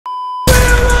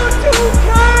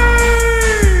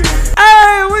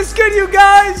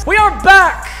boys, we are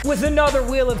back with another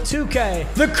Wheel of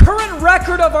 2K. The current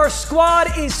record of our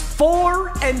squad is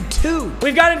 4-2.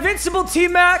 We've got Invincible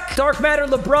T-Mac, Dark Matter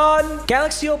LeBron,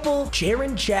 Galaxy Opal,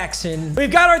 Jaren Jackson.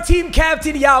 We've got our team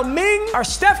captain Yao Ming. Our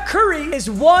Steph Curry is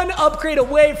one upgrade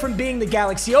away from being the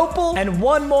Galaxy Opal and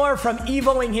one more from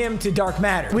evoing him to Dark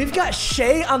Matter. We've got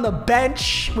Shea on the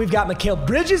bench. We've got Mikal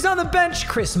Bridges on the bench,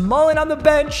 Chris Mullin on the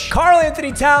bench, Karl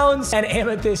Anthony Towns, and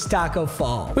Amethyst Taco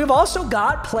Fall. We've also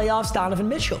got playoffs Donovan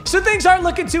Mitchell. So things aren't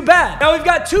looking too bad. Now we've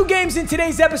got 2 games in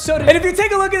today's episode, and if you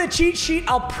take a look at the cheat sheet,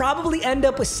 I'll probably end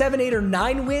up with 7, 8, or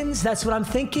 9 wins. That's what I'm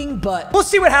thinking, but we'll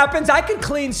see what happens. I could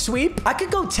clean sweep. I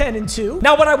could go 10-2.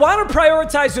 Now what I want to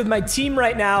prioritize with my team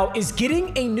right now is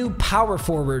getting a new power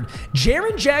forward.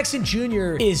 Jaren Jackson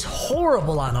Jr. is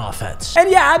horrible on offense. And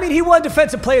yeah, I mean, he won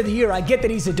Defensive Player of the Year. I get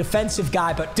that he's a defensive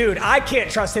guy, but dude, I can't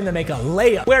trust him to make a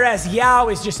layup. Whereas Yao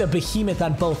is just a behemoth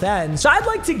on both ends. So I'd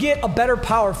like to get a better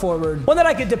power forward, one that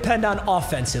I could depend on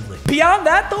offensively. Beyond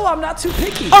that, though, I'm not too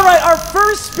picky. All right, our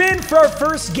first spin for our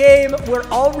first game. We're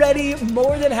already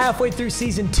more than halfway through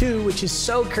season 2, which is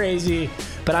so crazy,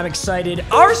 but I'm excited.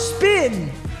 Our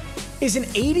spin is an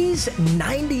 80s,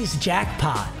 90s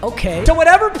jackpot. Okay. So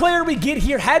whatever player we get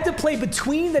here had to play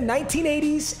between the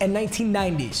 1980s and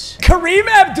 1990s. Kareem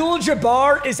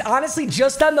Abdul-Jabbar is honestly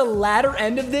just on the latter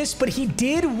end of this, but he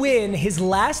did win his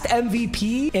last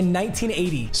MVP in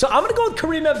 1980. So I'm gonna go with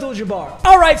Kareem Abdul-Jabbar.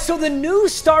 All right, so the new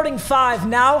starting 5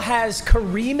 now has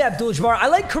Kareem Abdul-Jabbar. I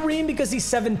like Kareem because he's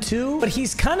 7'2", but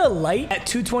he's kind of light at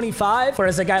 225,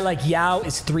 whereas a guy like Yao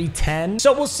is 310.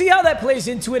 So we'll see how that plays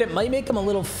into it. It might make him a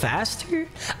little fast.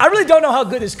 I really don't know how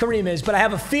good this Kareem is, but I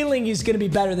have a feeling he's going to be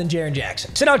better than Jaren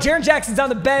Jackson. So now Jaren Jackson's on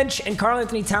the bench, and Karl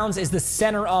Anthony Towns is the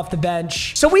center off the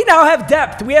bench. So we now have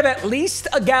depth. We have at least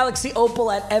a Galaxy Opal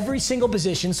at every single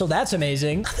position, so that's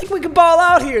amazing. I think we can ball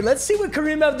out here. Let's see what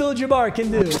Kareem Abdul-Jabbar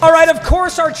can do. All right, of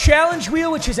course, our challenge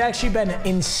wheel, which has actually been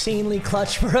insanely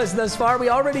clutch for us thus far. We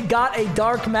already got a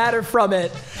Dark Matter from it.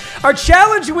 Our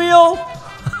challenge wheel...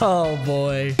 Oh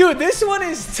boy. Dude, this one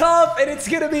is tough, and it's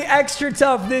gonna be extra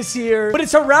tough this year, but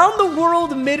it's around the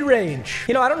world mid-range.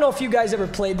 You know, I don't know if you guys ever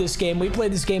played this game. We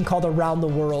played this game called Around the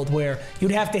World, where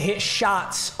you'd have to hit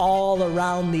shots all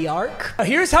around the arc. Now,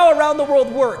 here's how Around the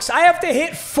World works. I have to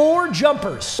hit 4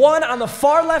 jumpers. 1 on the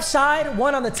far left side,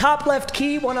 1 on the top left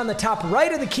key, 1 on the top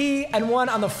right of the key, and 1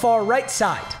 on the far right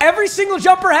side. Every single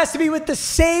jumper has to be with the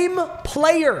same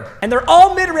player, and they're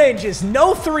all mid-ranges,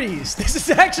 no threes. This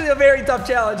is actually a very tough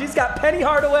challenge. He's got Penny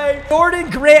Hardaway, Jordan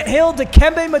Grant Hill,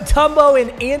 Dikembe Mutombo,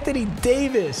 and Anthony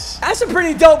Davis. That's a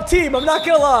pretty dope team, I'm not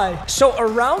gonna lie. So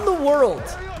Around the World,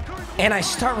 and I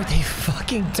start with a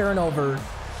fucking turnover.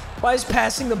 Why is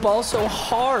passing the ball so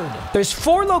hard? There's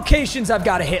 4 locations I've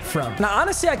got to hit from. Now,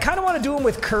 honestly, I kind of want to do them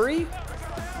with Curry.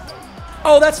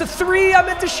 Oh, that's a 3. I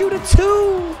meant to shoot a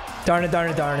 2. Darn it, darn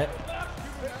it, darn it.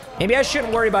 Maybe I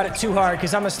shouldn't worry about it too hard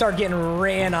because I'm going to start getting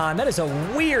ran on. That is a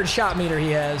weird shot meter he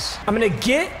has. I'm going to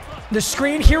get the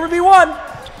screen. Here would be 1.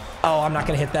 Oh, I'm not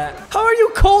going to hit that. How are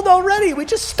you cold already? We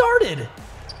just started.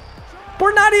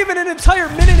 We're not even an entire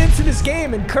minute into this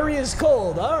game and Curry is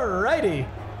cold. Alrighty.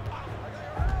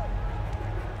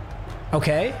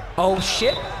 Okay. Oh,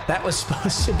 shit. That was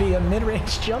supposed to be a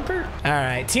mid-range jumper. All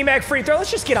right. T-Mac free throw.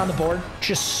 Let's just get on the board.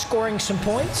 Just scoring some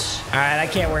points. All right. I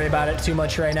can't worry about it too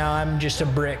much right now. I'm just a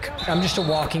brick. I'm just a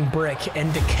walking brick. And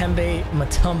Dikembe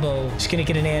Mutombo is going to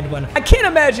get an and one. I can't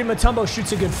imagine Mutombo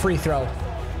shoots a good free throw.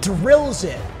 Drills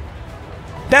it.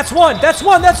 That's 1. That's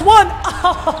 1. That's 1.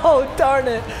 Oh, darn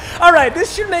it. All right.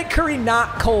 This should make Curry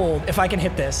not cold if I can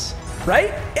hit this.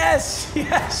 Right? Yes.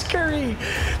 Yes, Curry.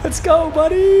 Let's go,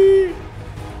 buddy.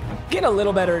 Getting a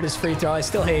little better at his free throw. I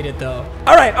still hate it, though.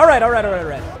 All right. All right. All right. All right. All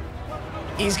right.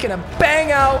 He's going to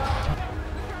bang out.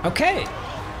 Okay.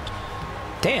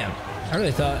 Damn. I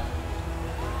really thought.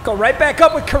 Go right back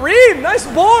up with Kareem. Nice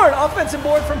board. Offensive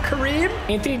board from Kareem.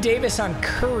 Anthony Davis on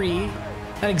Curry.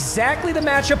 Not exactly the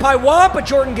matchup I want, but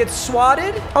Jordan gets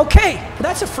swatted. Okay, well,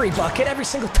 that's a free bucket. Every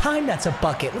single time that's a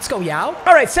bucket. Let's go, Yao.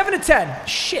 All right, 7-10.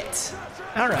 Shit.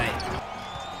 All right.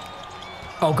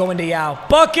 Oh, going to Yao.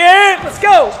 Bucket! Let's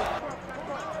go!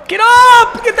 Get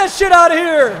up! Get that shit out of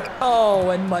here! Oh,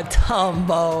 and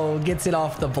Mutombo gets it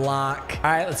off the block.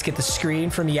 All right, let's get the screen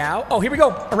from Yao. Oh, here we go.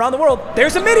 Around the world.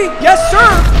 There's a midi. Yes,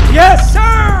 sir! Yes,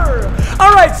 sir!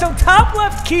 All right, so top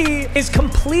left key is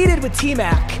completed with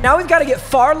T-Mac. Now we've got to get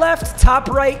far left, top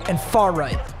right, and far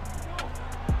right.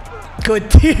 Good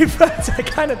defense. I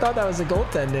kind of thought that was a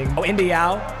goaltending. Oh, into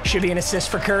Yao. Should be an assist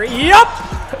for Curry.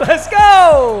 Yup! Let's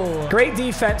go! Great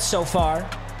defense so far.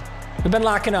 We've been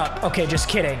locking up. Okay, just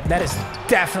kidding. That is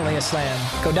definitely a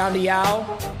slam. Go down to Yao.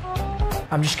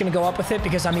 I'm just going to go up with it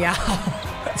because I'm Yao.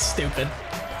 That's stupid.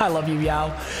 I love you, Yao.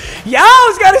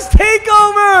 Yao's got his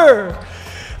takeover.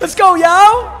 Let's go,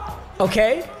 Yao.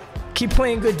 Okay. Keep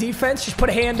playing good defense. Just put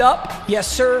a hand up. Yes,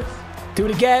 sir. Do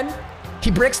it again.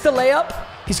 He bricks the layup.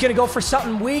 He's going to go for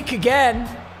something weak again.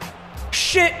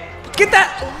 Shit. Get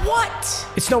that. What?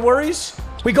 It's no worries.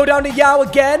 We go down to Yao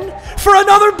again for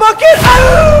another bucket.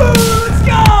 Oh, let's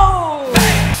go.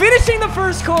 Finishing the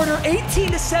first quarter,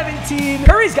 18-17.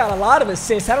 Curry's got a lot of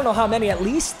assists. I don't know how many, at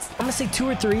least. I'm going to say 2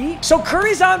 or 3. So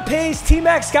Curry's on pace.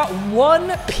 T-Mac's got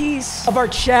one piece of our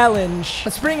challenge.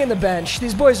 Let's bring in the bench.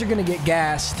 These boys are going to get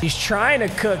gassed. He's trying to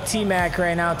cook T-Mac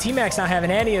right now. T-Mac's not having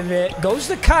any of it. Goes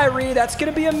to Kyrie. That's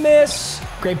going to be a miss.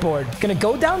 Great board. Going to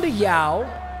go down to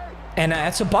Yao. And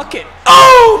that's a bucket.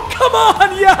 Oh, come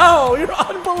on, Yao. You're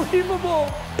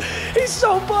unbelievable. He's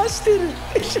so busted.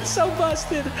 He's just so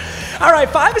busted. All right,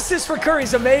 5 assists for Curry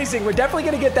is amazing. We're definitely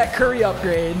going to get that Curry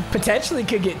upgrade. Potentially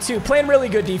could get 2. Playing really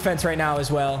good defense right now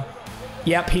as well.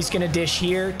 Yep, he's going to dish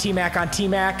here. T-Mac on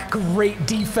T-Mac. Great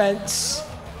defense.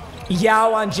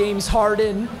 Yao on James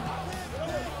Harden.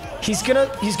 He's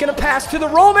gonna pass to the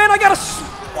roll, man. I got a...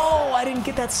 Whoa, I didn't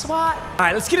get that swat. All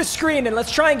right, let's get a screen and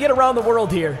let's try and get around the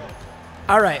world here.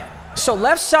 All right, so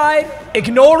left side,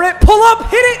 ignore it, pull up,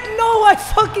 hit it. No, I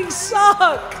fucking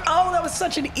suck. Oh, that was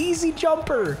such an easy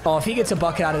jumper. Oh, if he gets a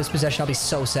bucket out of this possession, I'll be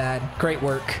so sad. Great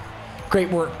work. Great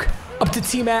work. Up to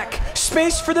T-Mac.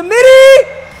 Space for the midi.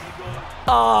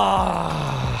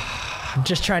 Oh, I'm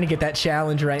just trying to get that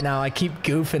challenge right now. I keep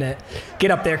goofing it.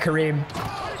 Get up there, Kareem.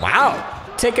 Wow.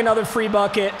 Take another free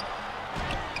bucket.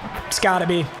 It's gotta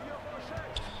be.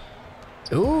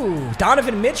 Ooh,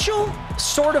 Donovan Mitchell,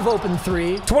 sort of open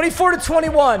 3.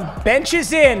 24-21, bench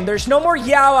is in. There's no more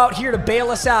Yao out here to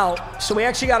bail us out. So we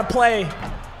actually gotta play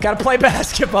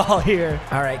basketball here.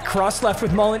 All right, cross left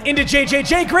with Mullen into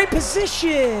JJJ, great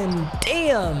position.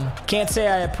 Damn, can't say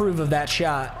I approve of that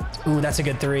shot. Ooh, that's a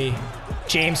good 3.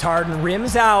 James Harden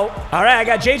rims out. All right, I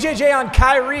got JJJ on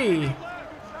Kyrie.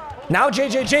 Now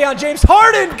JJJ on James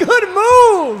Harden, good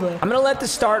move. I'm gonna let the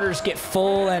starters get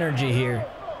full energy here.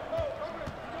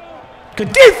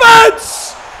 Good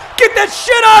defense! Get that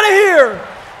shit out of here!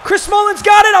 Chris Mullin's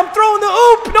got it. I'm throwing the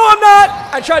oop. No, I'm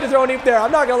not. I tried to throw an oop there.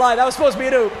 I'm not gonna lie. That was supposed to be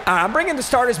an oop. All right, I'm bringing the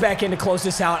starters back in to close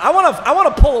this out. I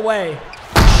wanna pull away.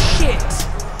 Shit.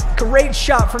 Great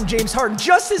shot from James Harden.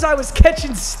 Just as I was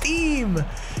catching steam,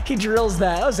 he drills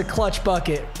that. That was a clutch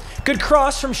bucket. Good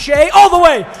cross from Shea. All the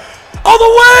way. All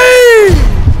the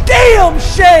way! Damn,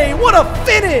 Shea. What a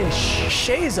finish.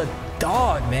 Shea is a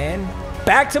dog, man.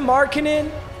 Back to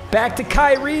Markkanen. Back to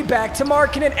Kyrie, back to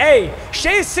Markkanen. Hey,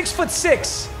 Shea is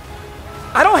 6'6".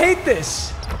 I don't hate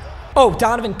this. Oh,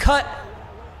 Donovan cut.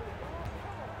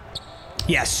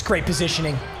 Yes, great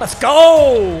positioning. Let's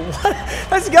go.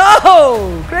 Let's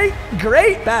go.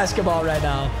 Great basketball right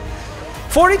now.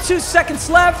 42 seconds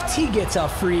left. He gets a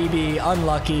freebie.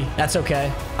 Unlucky. That's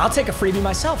okay. I'll take a freebie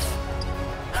myself.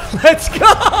 Let's go.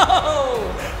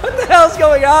 What the hell's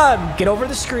going on? Get over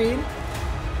the screen.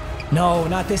 No,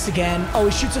 not this again. Oh,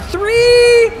 he shoots a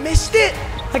 3. Missed it.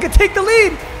 I could take the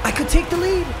lead. I could take the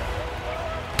lead.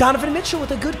 Donovan Mitchell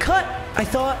with a good cut. I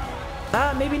thought,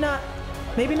 maybe not.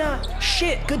 Maybe not.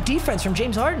 Shit, good defense from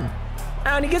James Harden.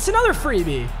 And he gets another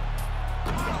freebie.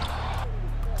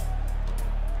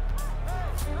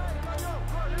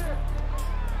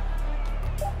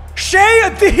 Shea,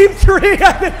 a deep 3.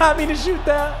 I did not mean to shoot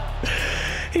that.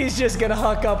 He's just going to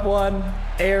huck up one.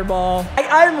 Air ball.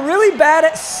 I'm really bad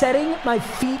at setting my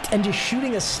feet and just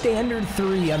shooting a standard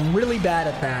 3. I'm really bad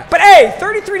at that. But hey,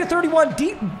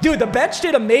 33-31. Dude, the bench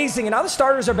did amazing. And now the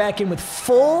starters are back in with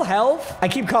full health. I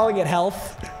keep calling it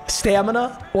health.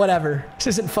 Stamina. Whatever. This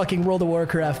isn't fucking World of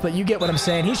Warcraft, but you get what I'm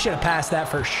saying. He should have passed that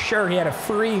for sure. He had a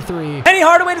free 3. Penny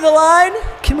Hardaway to the line.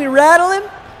 Can we rattle him?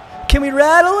 Can we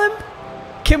rattle him?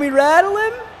 Can we rattle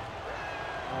him?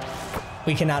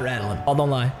 We cannot rattle him. Oh,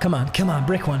 don't lie. Come on,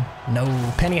 brick one. No.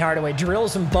 Penny Hardaway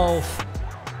drills them both.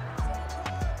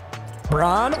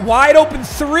 Bron, wide open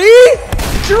 3.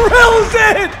 Drills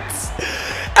it.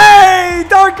 Hey,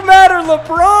 Dark Matter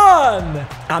LeBron.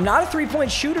 I'm not a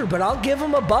 3-point shooter, but I'll give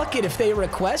him a bucket if they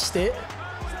request it.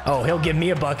 Oh, he'll give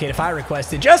me a bucket if I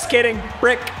request it. Just kidding.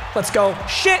 Brick, let's go.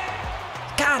 Shit.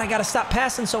 God, I gotta stop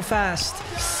passing so fast.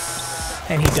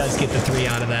 And he does get the 3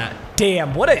 out of that.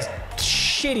 Damn, what a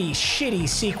shitty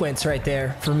sequence right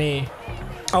there for me.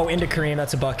 Oh, into Kareem.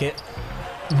 That's a bucket.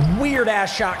 Weird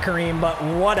ass shot, Kareem, but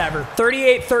whatever.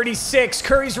 38-36.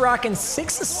 Curry's rocking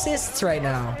 6 assists right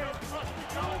now.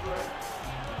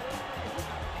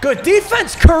 Good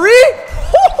defense, Curry.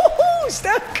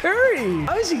 Steph Curry.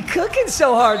 How is he cooking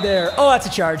so hard there? Oh, that's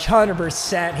a charge.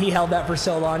 100%. He held that for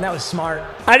so long. That was smart.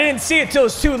 I didn't see it till it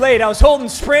was too late. I was holding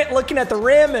sprint, looking at the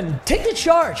rim, and take the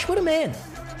charge. Put him in.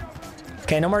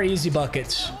 Okay, no more easy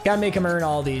buckets. Gotta make him earn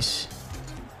all these.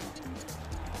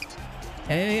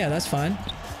 Yeah, that's fine.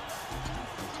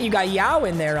 You got Yao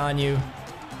in there on you.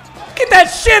 Get that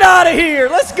shit out of here.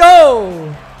 Let's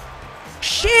go.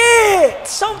 Shit.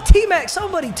 T-Mac,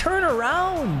 somebody turn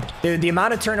around. Dude, the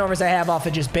amount of turnovers I have off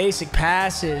of just basic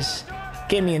passes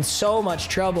getting me in so much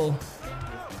trouble.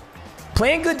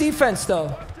 Playing good defense,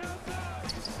 though.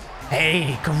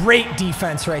 Hey, great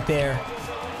defense right there.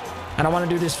 I don't want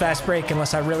to do this fast break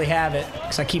unless I really have it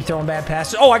because I keep throwing bad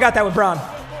passes. Oh, I got that with Braun.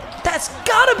 That's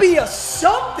gotta be a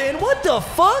something. What the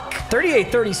fuck?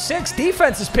 38-36.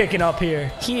 Defense is picking up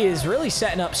here. He is really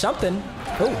setting up something.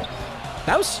 Oh,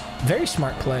 that was very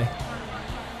smart play.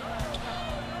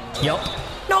 Yup.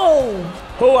 No.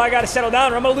 Oh, I gotta settle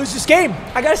down or I'm gonna lose this game.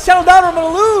 I gotta settle down or I'm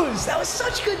gonna lose. That was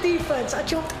such good defense. I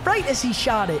jumped right as he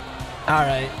shot it. All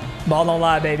right. Ball don't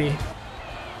lie, baby.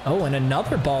 Oh, and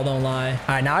another ball don't lie.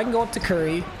 All right, now I can go up to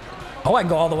Curry. Oh, I can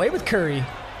go all the way with Curry.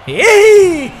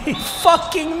 He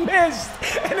fucking missed,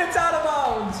 and it's out of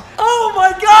bounds. Oh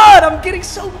my God, I'm getting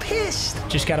so pissed.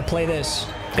 Just gotta play this.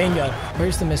 Bingo.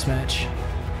 Where's the mismatch?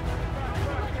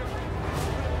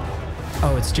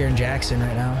 Oh, it's Jaren Jackson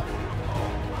right now.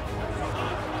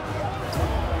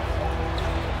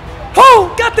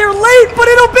 Oh, got there late, but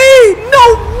it'll be.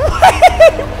 No way.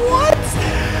 What?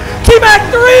 T-Mac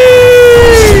 3.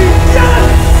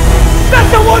 Yes!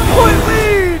 That's a 1-point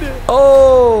lead.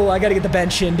 Oh, I gotta get the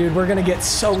bench in, dude. We're gonna get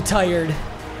so tired.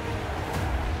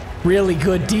 Really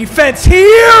good defense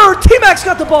here. T-Mac's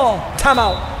got the ball.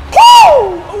 Timeout.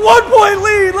 Woo! 1-point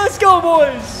lead. Let's go,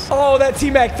 boys. Oh, that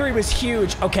T-Mac 3 was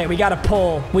huge. Okay, we gotta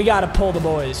pull. We gotta pull the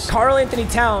boys. Karl Anthony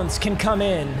Towns can come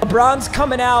in. LeBron's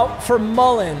coming out for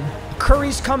Mullen.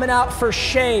 Curry's coming out for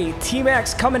Shea.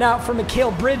 T-Mac's coming out for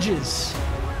Mikal Bridges.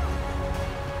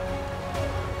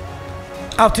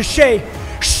 Out to Shea.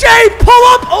 Shea, pull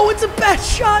up! Oh, it's a bad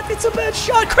shot. It's a bad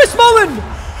shot. Chris Mullen!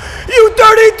 You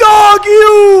dirty dog,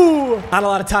 you! Not a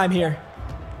lot of time here.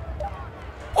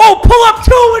 Oh, pull up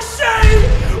two with Shea!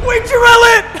 We drill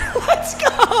it! Let's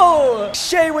go!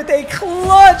 Shea with a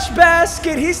clutch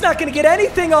basket. He's not going to get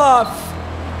anything off.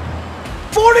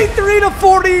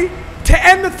 43-40 to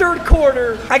end the third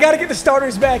quarter. I got to get the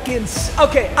starters back in.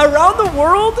 Okay, around the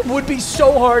world would be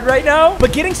so hard right now,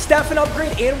 but getting Steph an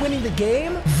upgrade and winning the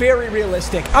game, very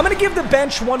realistic. I'm going to give the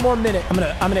bench one more minute. I'm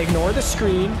going to ignore the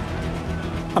screen.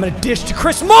 I'm going to dish to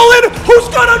Chris Mullen, who's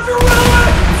going to drill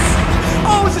it!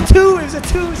 Oh, it's a two. It's a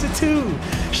two. It's a two.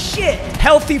 Shit.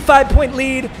 Healthy 5-point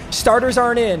lead. Starters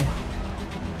aren't in.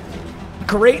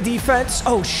 Great defense.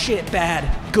 Oh, shit. Bad.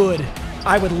 Good.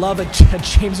 I would love a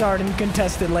James Harden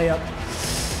contested layup.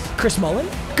 Chris Mullen.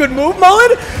 Good move,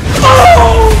 Mullen.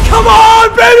 Oh, come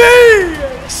on, baby.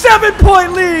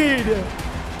 7-point lead.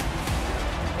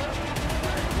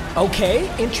 Okay,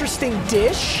 interesting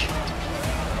dish.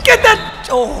 Get that.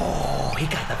 Oh, he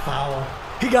got the foul.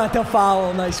 He got the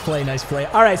foul. Nice play, nice play.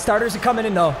 All right, starters are coming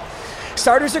in, though.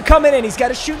 Starters are coming in. He's got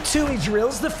to shoot two. He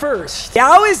drills the first.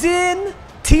 Yao is in.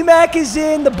 T-Mac is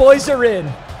in. The boys are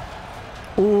in.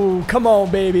 Ooh, come on,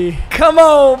 baby. Come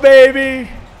on, baby.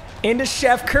 Into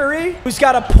Chef Curry, who's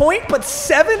got a point but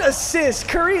 7 assists.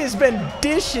 Curry has been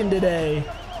dishing today.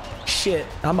 Shit,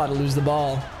 I'm about to lose the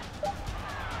ball.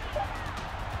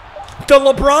 The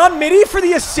LeBron midi for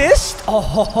the assist.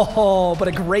 Oh, but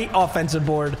a great offensive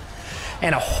board.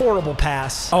 And a horrible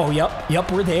pass. Oh,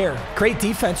 yep, we're there. Great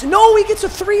defense. No, he gets a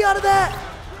 3 out of that.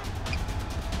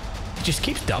 He just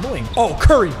keeps doubling. Oh,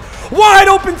 Curry. Wide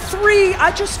open 3.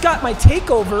 I just got my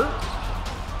takeover.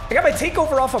 I got my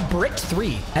takeover off a brick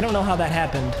 3. I don't know how that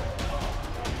happened.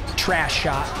 Trash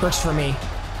shot. Works for me.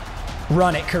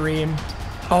 Run it, Kareem.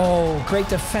 Oh, great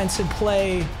defensive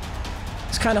play.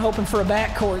 Was kind of hoping for a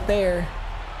backcourt there.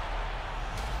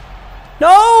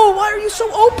 No, why are you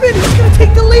so open? He's going to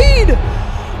take the lead.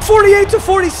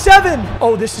 48-47.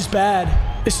 Oh, this is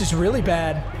bad. This is really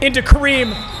bad. Into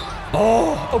Kareem.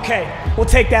 Oh, okay. We'll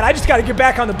take that. I just got to get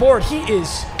back on the board. He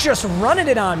is just running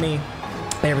it on me.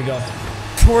 There we go.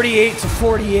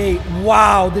 48-48.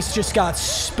 Wow, this just got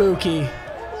spooky.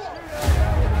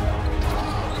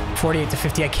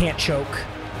 48-50. I can't choke.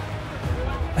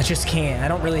 I just can't. I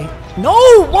don't really...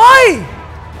 No, why?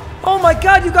 Oh my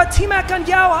God, you got T-Mac on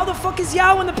Yao. How the fuck is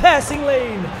Yao in the passing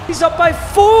lane? He's up by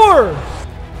 4.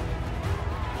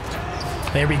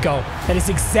 There we go. That is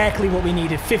exactly what we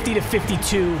needed.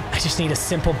 50-52. I just need a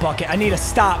simple bucket. I need a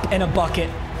stop and a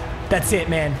bucket. That's it,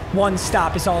 man. One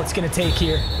stop is all it's going to take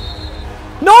here.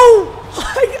 No!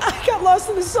 I got lost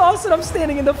in the sauce and I'm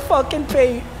standing in the fucking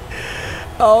paint.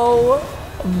 Oh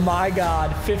my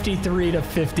God. 53 to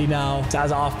 50 now. So I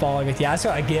was off-balling with you. That's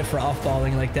what I get for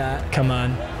off-balling like that. Come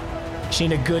on. She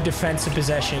need a good defensive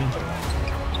possession.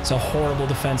 It's a horrible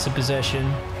defensive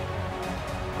possession.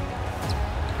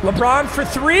 LeBron for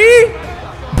three.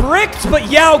 Bricked,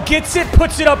 but Yao gets it,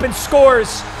 puts it up and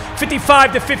scores.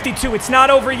 55 to 52. It's not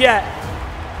over yet.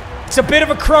 It's a bit of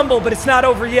a crumble, but it's not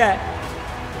over yet.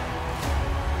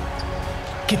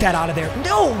 Get that out of there.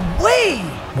 No way.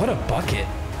 What a bucket.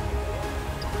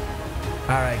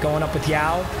 All right, going up with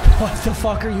Yao. What the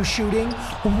fuck are you shooting?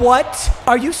 What?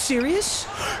 Are you serious?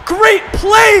 Great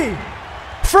play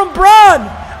from Braun.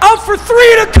 Out for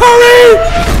three to Curry.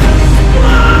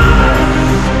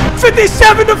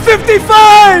 57 to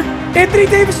 55. Anthony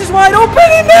Davis is wide open.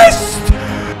 He missed.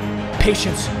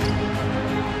 Patience.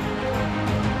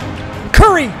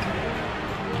 Curry.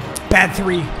 Bad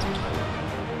three.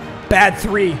 Bad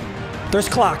three. There's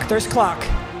clock. There's clock.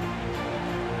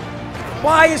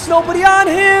 Why is nobody on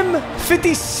him?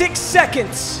 56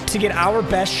 seconds to get our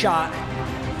best shot.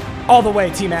 All the way,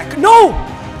 T-Mac. No!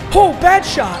 Oh, bad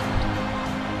shot.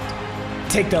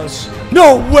 Take those.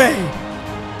 No way!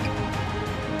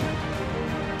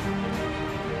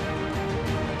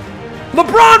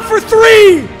 LeBron for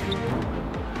three!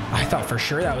 I thought for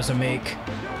sure that was a make.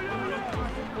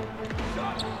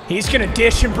 He's gonna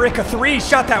dish and brick a three.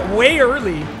 Shot that way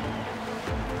early.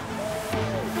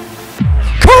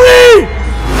 Curry!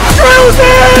 Drills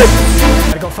it!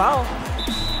 Gotta go foul.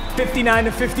 59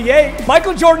 to 58.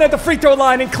 Michael Jordan at the free throw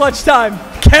line in clutch time.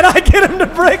 Can I get him to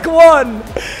brick one?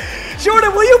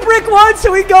 Jordan, will you brick one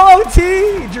so we go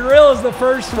OT? Drills the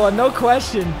first one, no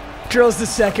question. Drills the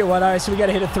second one. All right, so we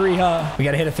gotta hit a three, huh? We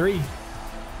gotta hit a three.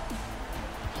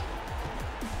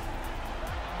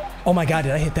 Oh my God,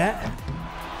 did I hit that?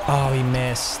 Oh, he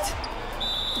missed.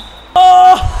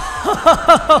 Oh,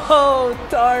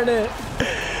 darn it.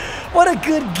 What a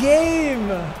good game.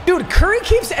 Dude, Curry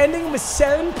keeps ending with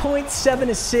 7.7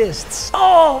 assists.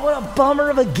 Oh, what a bummer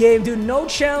of a game, dude. No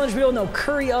challenge wheel, no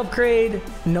Curry upgrade,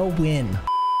 no win.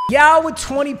 Yao with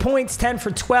 20 points, 10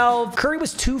 for 12. Curry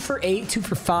was 2 for 8, 2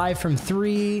 for 5 from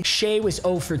 3. Shea was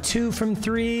 0 for 2 from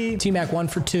 3. T-Mac 1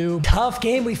 for 2. Tough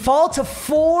game. We fall to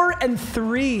 4 and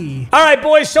 3. All right,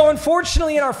 boys. So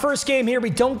unfortunately, in our first game here, we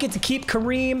don't get to keep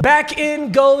Kareem. Back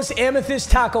in goes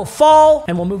Amethyst Taco Fall,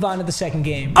 and we'll move on to the second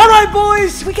game. All right,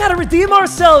 boys. We got to redeem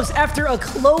ourselves after a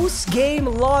close game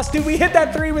loss. Dude, we hit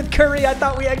that 3 with Curry. I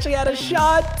thought we actually had a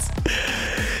shot.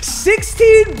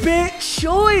 16-bit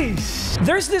choice.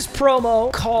 There's this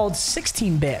promo called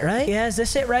 16-bit, right? Yeah, is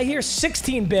this it right here?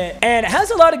 16-bit. And it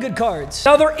has a lot of good cards.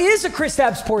 Now, there is a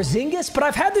Kristaps Porzingis, but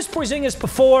I've had this Porzingis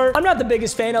before. I'm not the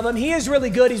biggest fan of him. He is really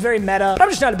good. He's very meta, but I'm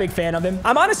just not a big fan of him.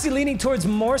 I'm honestly leaning towards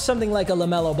more something like a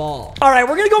LaMelo Ball. All right,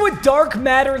 we're going to go with Dark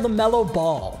Matter LaMelo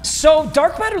Ball. So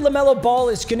Dark Matter LaMelo Ball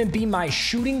is going to be my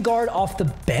shooting guard off the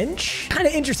bench. Kind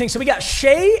of interesting. So we got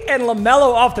Shea and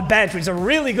LaMelo off the bench, which is a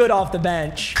really good off the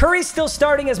bench. Curry's still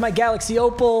starting as my Galaxy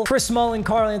Opal. Chris Mullin,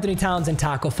 Karl Anthony Towns, and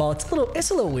Taco Fall. It's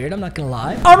a little weird. I'm not gonna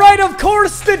lie. All right, of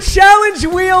course, the challenge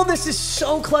wheel. This is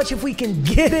so clutch if we can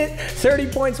get it. 30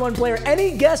 points, one player.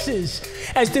 Any guesses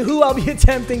as to who I'll be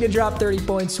attempting to drop 30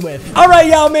 points with? All right,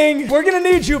 Yao Ming, we're gonna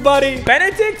need you, buddy.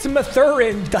 Benedict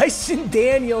Mathurin, Dyson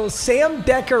Daniels, Sam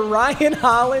Decker, Ryan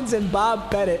Hollins, and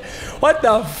Bob Pettit. What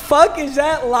the fuck is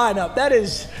that lineup? That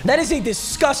is a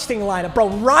disgusting lineup, bro.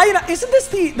 Ryan, isn't this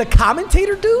the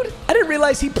commentator dude? I didn't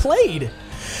realize he played.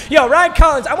 Yo, Ryan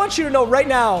Collins, I want you to know right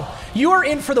now, you are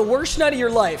in for the worst night of your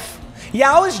life.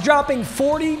 Yao is dropping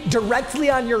 40 directly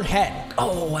on your head.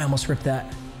 Oh, I almost ripped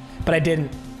that, but I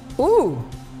didn't. Ooh.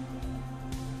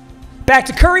 Back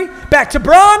to Curry, back to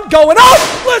Braun, going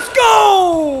up. Let's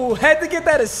go. Had to get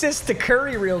that assist to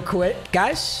Curry real quick.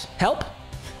 Guys, help.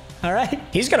 All right.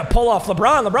 He's going to pull off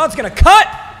LeBron. LeBron's going to cut.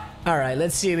 All right,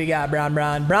 let's see what we got.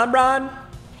 Braun.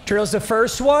 Drills the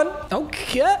first one.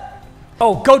 Okay.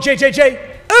 Oh, go JJJ.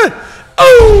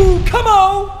 Oh, come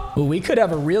on. Ooh, we could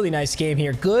have a really nice game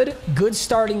here. Good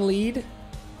starting lead.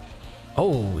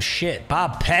 Oh, shit.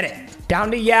 Bob Pettit.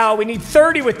 Down to Yao. We need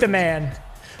 30 with the man.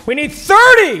 We need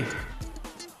 30.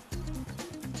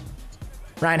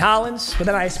 Ryan Hollins with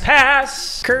a nice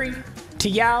pass. Curry to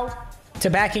Yao. To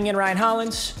backing in Ryan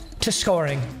Hollins. To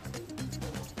scoring.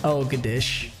 Oh, good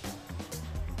dish.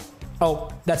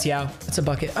 Oh, that's Yao. That's a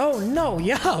bucket. Oh, no,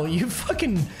 Yao. You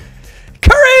fucking...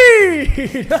 Curry!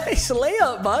 Nice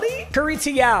layup, buddy. Curry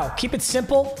to Yao. Keep it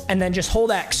simple, and then just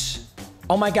hold X.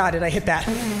 Oh my God, did I hit that?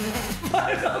 Get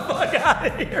the fuck out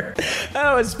of here.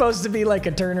 That was supposed to be like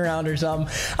a turnaround or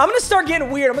something. I'm going to start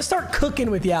getting weird. I'm going to start cooking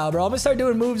with Yao, bro. I'm going to start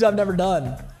doing moves I've never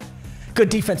done. Good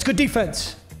defense. Good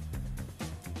defense.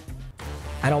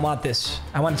 I don't want this.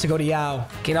 I want it to go to Yao.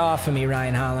 Get off of me,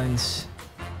 Ryan Hollins.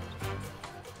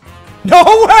 No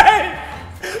way!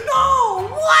 No!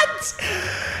 What?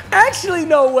 Actually,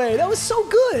 no way. That was so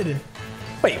good.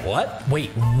 Wait, what? Wait,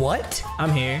 what?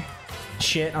 I'm here.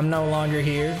 Shit, I'm no longer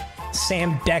here.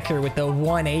 Sam Decker with the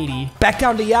 180. Back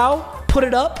down to Yao. Put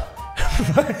it up.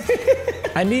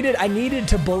 I needed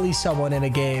to bully someone in a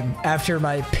game after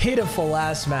my pitiful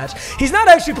last match. He's not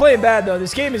actually playing bad, though.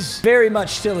 This game is very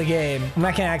much still a game. I'm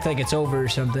not gonna act like it's over or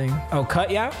something. Oh,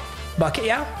 cut Yao. Bucket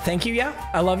Yao. Thank you, Yao.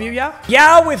 I love you, Yao.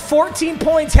 Yao with 14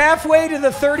 points halfway to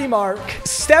the 30 mark.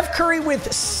 Steph Curry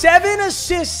with 7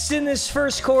 assists in this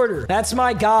first quarter. That's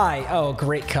my guy. Oh,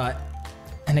 great cut.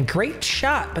 And a great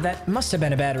shot, but that must have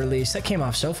been a bad release. That came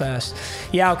off so fast.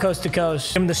 Yao coast to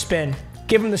coast. Give him the spin.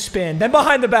 Give him the spin. Then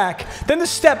behind the back. Then the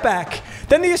step back.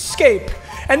 Then the escape.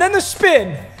 And then the spin.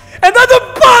 And then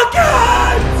the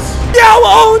bucket! Yao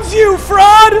owns you,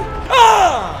 fraud!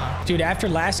 Ah! Dude, after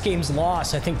last game's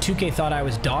loss, I think 2K thought I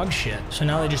was dog shit. So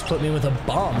now they just put me with a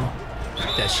bum.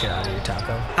 Get that shit out of here,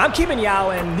 Taco. I'm keeping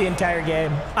Yao in the entire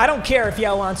game. I don't care if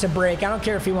Yao wants a break. I don't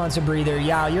care if he wants a breather.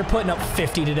 Yao, you're putting up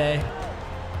 50 today.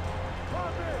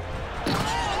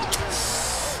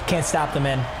 Can't stop the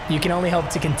man. You can only hope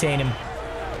to contain him.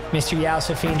 Mr. Yao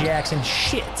Safin Jackson.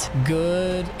 Shit.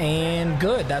 Good and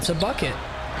good. That's a bucket.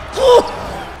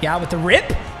 Yao with the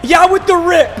rip. Yao with the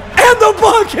rip. And the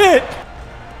bucket.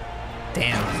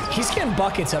 Damn. He's getting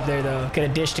buckets up there, though. Gonna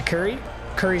dish to Curry.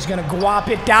 Curry's gonna guap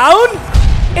it down.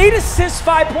 8 assists,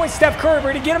 5 points, Steph Curry.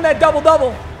 We're gonna get him that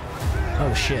double-double.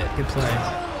 Oh, shit. Good play.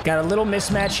 Got a little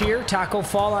mismatch here. Taco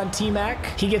fall on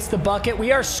T-Mac. He gets the bucket.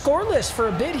 We are scoreless for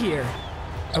a bit here.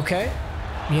 Okay.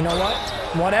 You know what?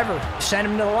 Whatever. Send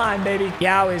him to the line, baby.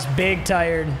 Yao is big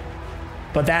tired.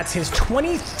 But that's his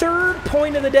 23rd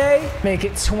point of the day. Make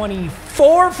it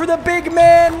 24 for the big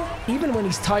man. Even when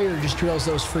he's tired, just drills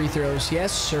those free throws.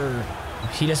 Yes, sir.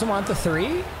 He doesn't want the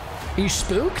 3? Are you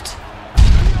spooked?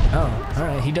 Oh, all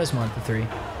right. He does want the 3.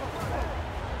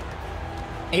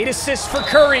 8 assists for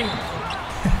Curry.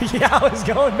 Yao is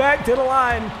going back to the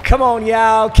line. Come on,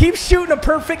 Yao. Keep shooting a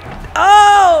perfect...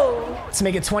 Oh! Let's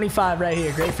make it 25 right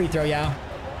here. Great free throw, Yao.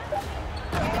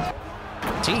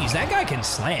 Jeez, that guy can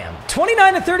slam.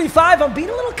 29 to 35. I'm being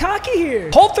a little cocky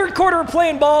here. Whole third quarter we're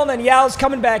playing ball, and then Yao's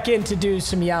coming back in to do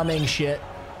some Yao Ming shit.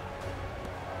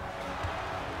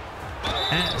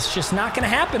 It's just not going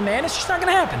to happen, man. It's just not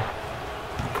going to happen.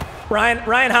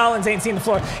 Ryan Hollins ain't seen the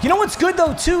floor. You know what's good,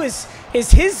 though, too, is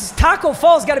his taco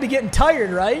fall's got to be getting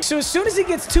tired, right? So as soon as he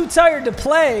gets too tired to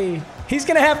play, he's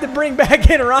going to have to bring back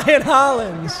in Ryan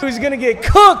Hollins, who's going to get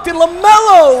cooked, and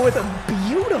LaMelo with a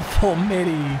beautiful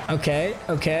midi. Okay,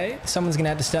 okay. Someone's going to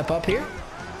have to step up here.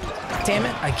 Damn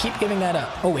it. I keep giving that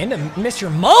up. Oh, into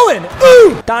Mr. Mullen.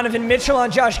 Ooh! Donovan Mitchell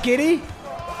on Josh Giddey.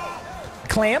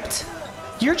 Clamped.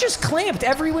 You're just clamped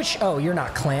every which... Oh, you're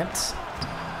not clamped.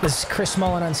 This is Chris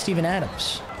Mullen on Steven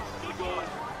Adams.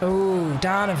 Oh,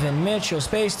 Donovan Mitchell,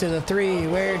 space to the 3.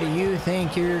 Where do you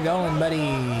think you're going, buddy?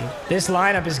 This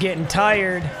lineup is getting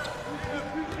tired.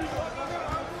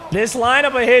 This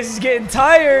lineup of his is getting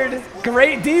tired.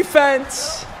 Great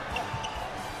defense.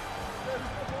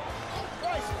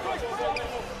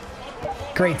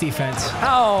 Great defense.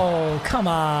 Oh, come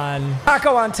on.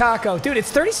 Taco on taco. Dude,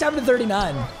 it's 37 to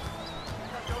 39.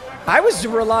 I was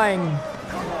relying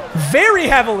very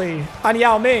heavily on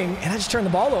Yao Ming, and I just turned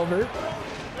the ball over.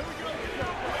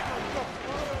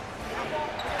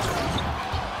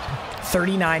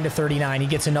 $39 to 39. He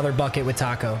gets another bucket with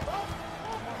Taco.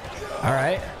 All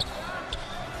right.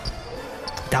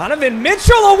 Donovan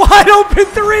Mitchell, a wide open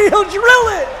 3. He'll drill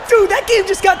it. Dude, that game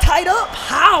just got tied up.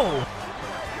 How?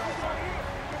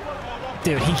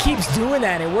 Dude, he keeps doing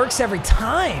that. It works every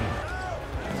time.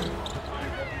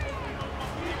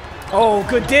 Oh,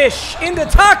 good dish into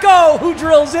Taco, who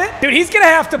drills it. Dude, he's going to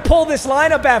have to pull this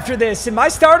lineup after this, and my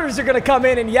starters are going to come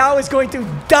in, and Yao is going to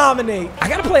dominate. I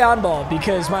got to play on ball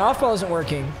because my off ball isn't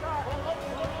working.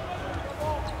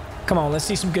 Come on, let's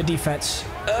see some good defense.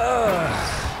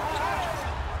 Ugh.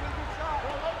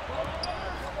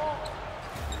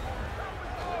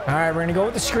 All right, we're going to go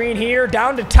with the screen here.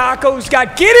 Down to Taco, who's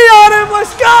got Giddey on him.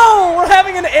 Let's go. We're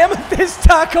having an amethyst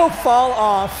Taco fall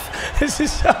off. This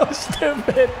is so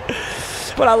stupid,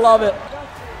 but I love it.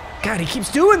 God, he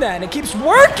keeps doing that, and it keeps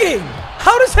working.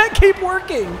 How does that keep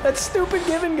working? That's stupid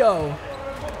give and go.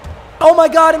 Oh, my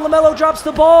God, and LaMelo drops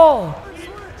the ball.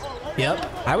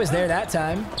 Yep, I was there that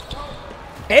time.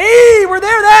 Hey, we're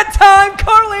there that time.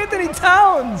 Karl Anthony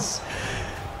Towns.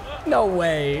 No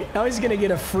way. Now he's going to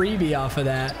get a freebie off of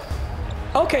that.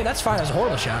 Okay, that's fine. That was a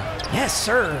horrible shot. Yes,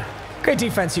 sir. Great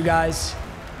defense, you guys.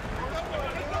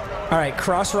 All right,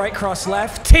 cross right, cross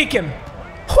left. Take him.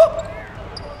 Whoop.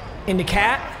 Into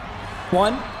cat.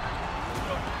 1.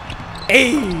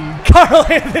 Hey, Karl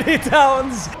Anthony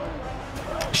Towns.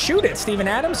 Shoot it, Steven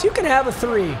Adams. You can have a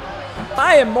 3.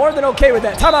 I am more than okay with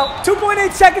that. Timeout.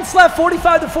 2.8 seconds left.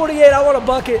 45 to 48. I want a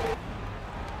bucket.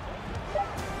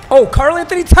 Oh, Karl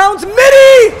Anthony Towns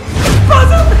midi.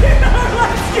 Buzzer beater.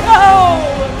 Let's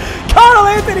go. Karl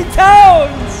Anthony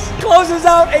Towns closes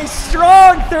out a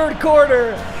strong third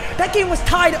quarter. That game was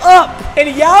tied up,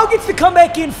 and Yao gets to come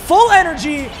back in full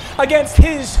energy against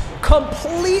his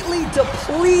completely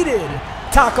depleted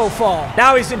Taco Fall.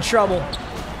 Now he's in trouble,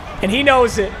 and he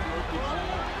knows it.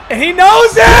 And he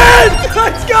knows it!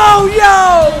 Let's go,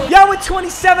 Yao! Yao with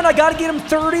 27. I got to get him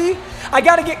 30. I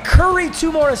got to get Curry 2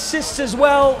 more assists as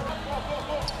well.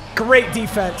 Great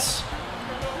defense.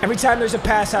 Every time there's a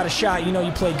pass out of shot, you know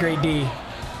you played great D.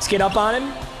 Let's get up on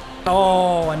him.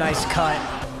 Oh, a nice cut.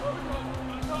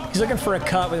 He's looking for a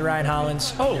cut with Ryan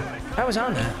Hollins. Oh, I was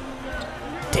on that.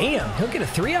 Damn, he'll get a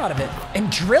 3 out of it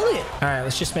and drill it. All right,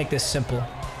 let's just make this simple.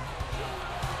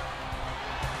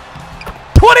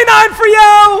 29 for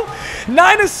Yao.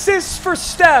 9 assists for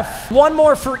Steph. 1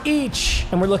 more for each.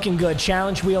 And we're looking good.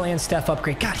 Challenge wheel and Steph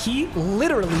upgrade. God, he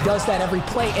literally does that every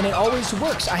play, and it always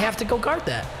works. I have to go guard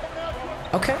that.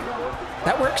 Okay,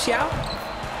 that works, Yao.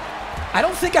 I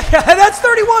don't think that's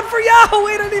 31 for Yao.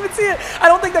 Wait, I didn't even see it. I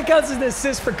don't think that counts as an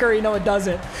assist for Curry. No, it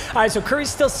doesn't. All right, so Curry's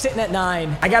still sitting at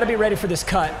 9. I got to be ready for this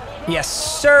cut. Yes,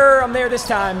 sir. I'm there this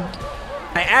time.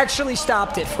 I actually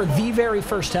stopped it for the very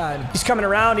first time. He's coming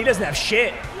around. He doesn't have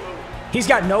shit. He's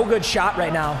got no good shot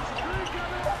right now.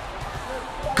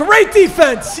 Great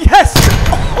defense. Yes.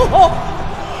 Oh,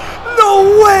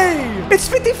 no way. It's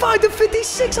 55 to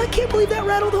 56. I can't believe that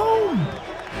rattled home.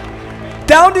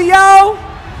 Down to Yao.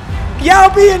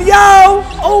 Yao being Yao.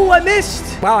 Oh, I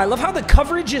missed. Wow, I love how the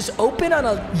coverage is open on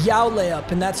a Yao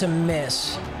layup, and that's a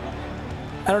miss.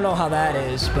 I don't know how that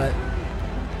is, but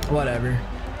whatever.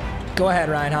 Go ahead,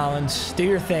 Ryan Hollins. Do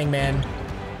your thing, man.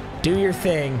 Do your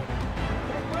thing.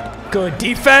 Good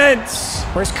defense.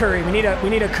 Where's Curry? We need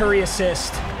a Curry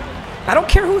assist. I don't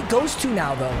care who it goes to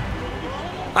now, though.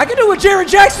 I can do a Jaren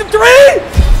Jackson 3.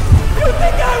 You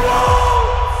think I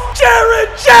won't? Jaren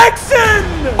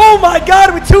Jackson! Oh my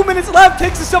God, with 2 minutes left,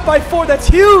 takes us up by 4. That's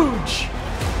huge.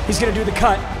 He's gonna do the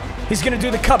cut. He's gonna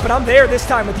do the cut, but I'm there this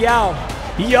time with Yao.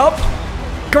 Yup.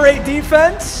 Great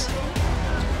defense.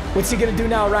 What's he gonna do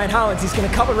now, Ryan Hollins? He's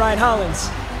gonna cut with Ryan Hollins.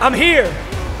 I'm here.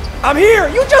 I'm here.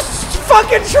 You just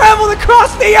fucking traveled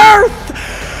across the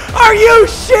earth. Are you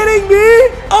shitting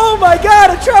me? Oh my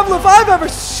God, a travel if I've ever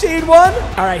seen one.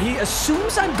 All right, he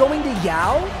assumes I'm going to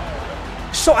Yao,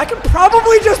 so I can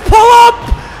probably just pull up.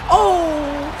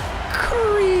 Oh,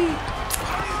 Curry.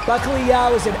 Luckily,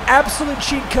 Yao is an absolute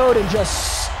cheat code and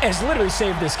just has literally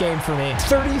saved this game for me.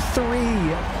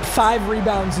 33, 5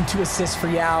 rebounds and 2 assists for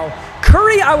Yao.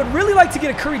 Curry, I would really like to get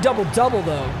a Curry double-double,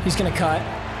 though. He's going to cut.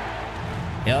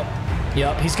 Yep.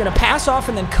 He's going to pass off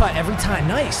and then cut every time.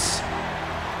 Nice.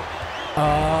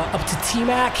 Up to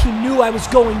T-Mac. He knew I was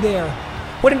going there.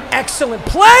 What an excellent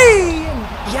play!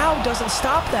 And Yao doesn't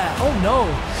stop that. Oh, no.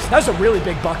 That was a really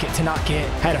big bucket to not get.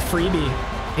 Had a freebie,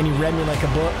 and he read me like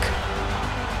a book.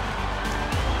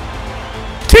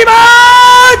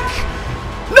 T-Mac!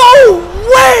 No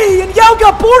way! And Yao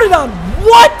got boarded on.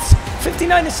 What?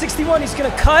 59 to 61. He's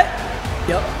going to cut.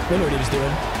 Yep. We knew what he was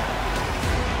doing.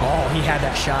 Oh, he had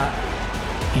that shot.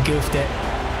 He goofed it.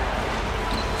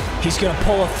 He's going to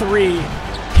pull a 3.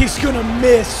 He's going to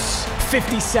miss.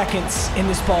 50 seconds in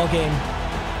this ball game.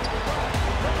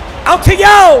 Out to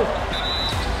Yao!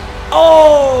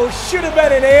 Oh, should have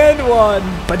been an and one.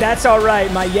 But that's all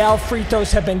right. My Yao free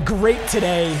throws have been great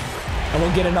today. And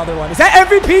we'll get another one. Is that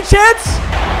MVP chance?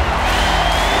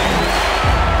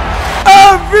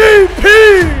 MVP!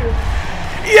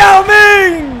 Yao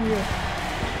Ming!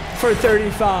 For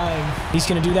 35. He's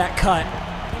going to do that cut.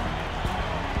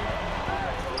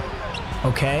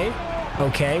 Okay,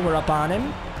 we're up on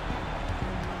him.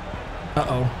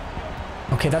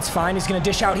 Uh-oh. Okay, that's fine. He's going to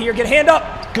dish out here. Get a hand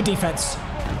up. Good defense.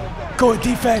 Good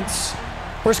defense.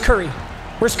 Where's Curry?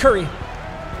 Where's Curry?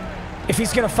 If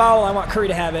he's going to foul, I want Curry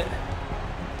to have it.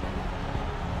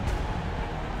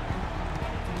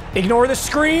 Ignore the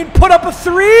screen. Put up a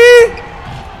 3.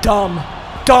 Dumb.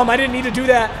 I didn't need to do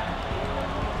that.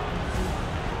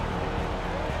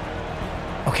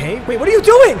 Okay, wait, what are you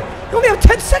doing? You only have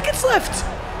 10 seconds left.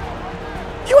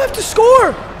 You have to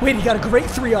score. Wait, he got a great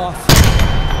 3 off.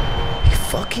 He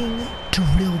fucking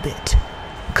drilled it.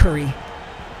 Curry.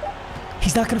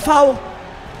 He's not going to foul.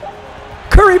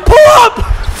 Curry, pull up.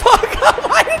 Fuck,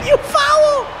 why didn't you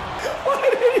foul? Why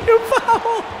did you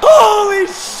foul? Holy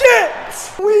shit!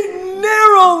 We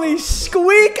narrowly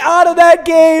squeak out of that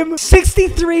game.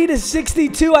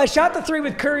 63-62. I shot the 3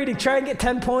 with Curry to try and get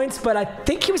 10 points, but I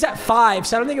think he was at 5,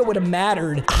 so I don't think it would have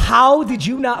mattered. How did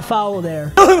you not foul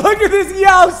there? Look at this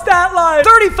Yao stat line.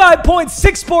 35 points,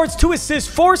 6 boards, 2 assists,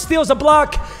 4 steals, a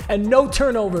block, and no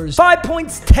turnovers. 5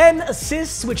 points, 10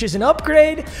 assists, which is an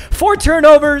upgrade. 4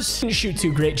 turnovers. Didn't shoot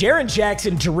too great. Jaren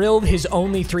Jackson drilled his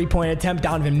only 3-point attempt.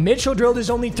 Donovan Mitchell drilled his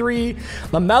only 3.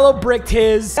 LaMelo bricked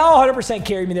his. Now 100%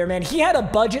 carried me there, man. He had a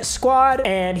budget squad,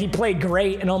 and he played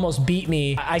great and almost beat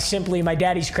me. My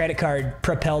daddy's credit card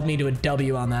propelled me to a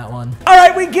W on that one. All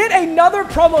right, we get another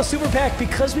promo super pack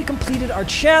because we completed our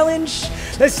challenge.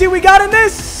 Let's see what we got in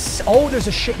this. Oh, there's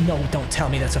a shit. No, don't tell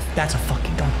me that's a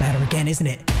fucking dark matter again, isn't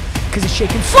it? Because it's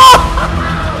shaking.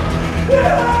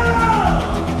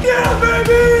 Yeah! Yeah,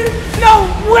 baby!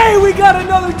 No way we got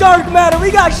another dark matter.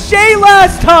 We got Shea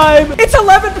last time. It's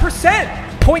 11%.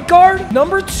 Point guard,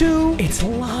 number 2, it's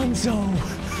Lonzo.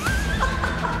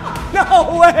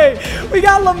 No way. We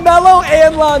got LaMelo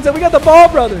and Lonzo. We got the Ball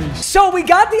brothers. So we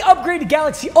got the upgrade to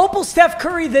Galaxy Opal Steph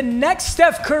Curry. The next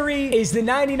Steph Curry is the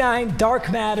 99 Dark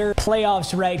Matter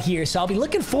playoffs right here. So I'll be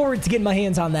looking forward to getting my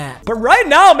hands on that. But right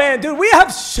now, man, dude, we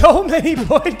have so many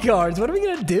point guards. What are we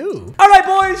going to do? All right,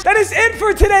 boys. That is it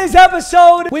for today's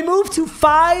episode. We moved to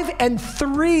 5 and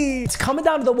 3. It's coming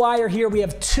down to the wire here. We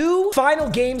have 2 final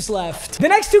games left. The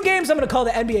next 2 games I'm going to call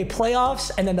the NBA playoffs.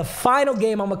 And then the final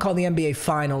game I'm going to call the NBA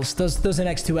finals. Those are the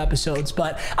next 2 episodes,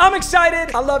 but I'm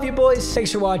excited. I love you, boys.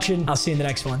 Thanks for watching. I'll see you in the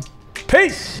next one.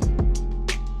 Peace.